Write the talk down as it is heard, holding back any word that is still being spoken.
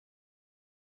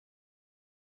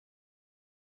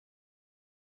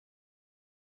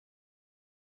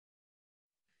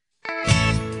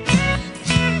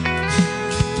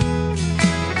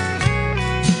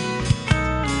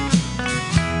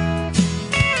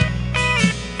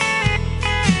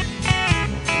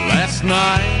Last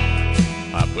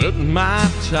night I put my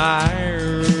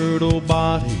tired old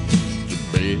body to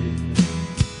bed.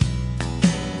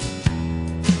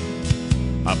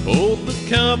 I pulled the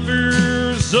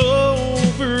covers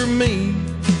over me,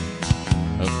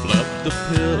 I fluffed the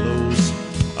pillows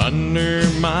under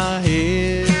my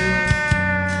head,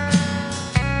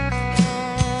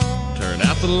 turned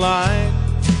out the light,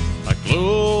 I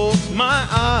closed my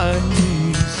eyes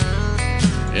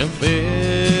and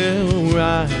fell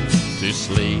right to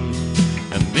sleep.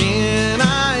 And then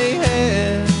I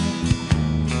had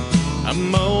a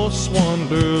most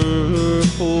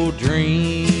wonderful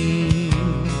dream.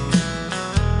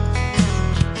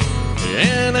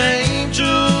 An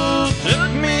angel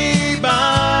took me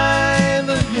by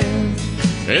the hand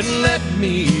and led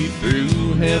me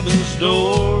through heaven's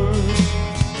doors.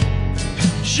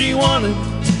 She wanted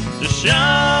to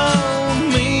show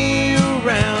me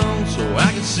around so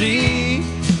I could see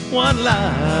what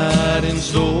lied in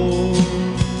store.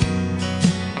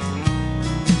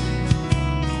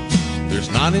 There's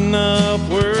not enough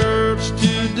words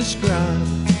to describe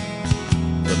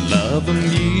the love and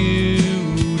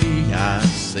beauty I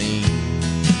seen.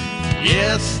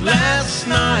 Yes, last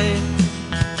night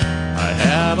I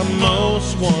had a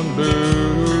most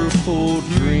wonderful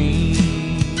dream.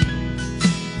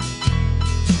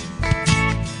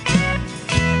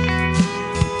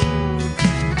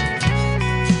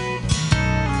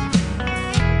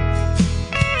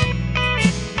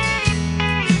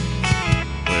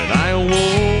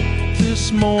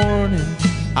 This morning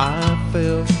I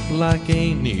felt like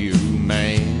a new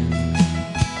man.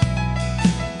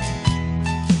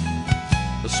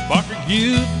 The spark of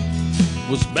youth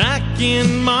was back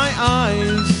in my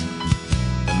eyes,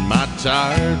 and my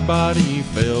tired body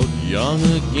felt young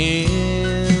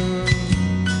again.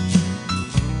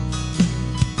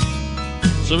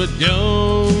 So it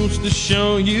goes to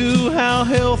show you how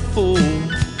helpful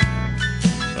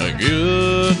a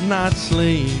good night's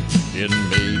sleep can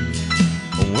be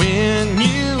when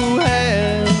you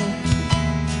have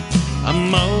a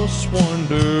most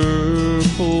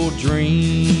wonderful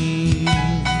dream.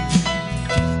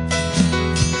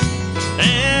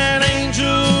 An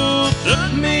angel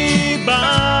took me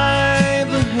by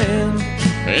the hand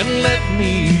and led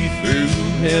me through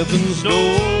heaven's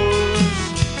doors.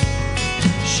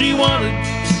 She wanted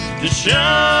to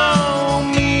show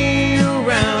me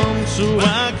around so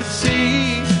I could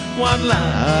see what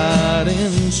lied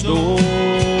in store.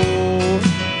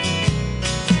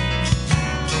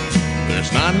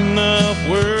 There's not enough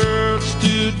words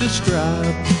to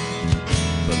describe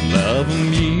the love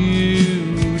and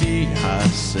beauty I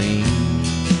seen.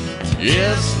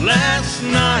 Yes, last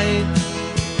night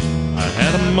I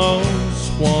had a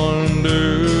most wonderful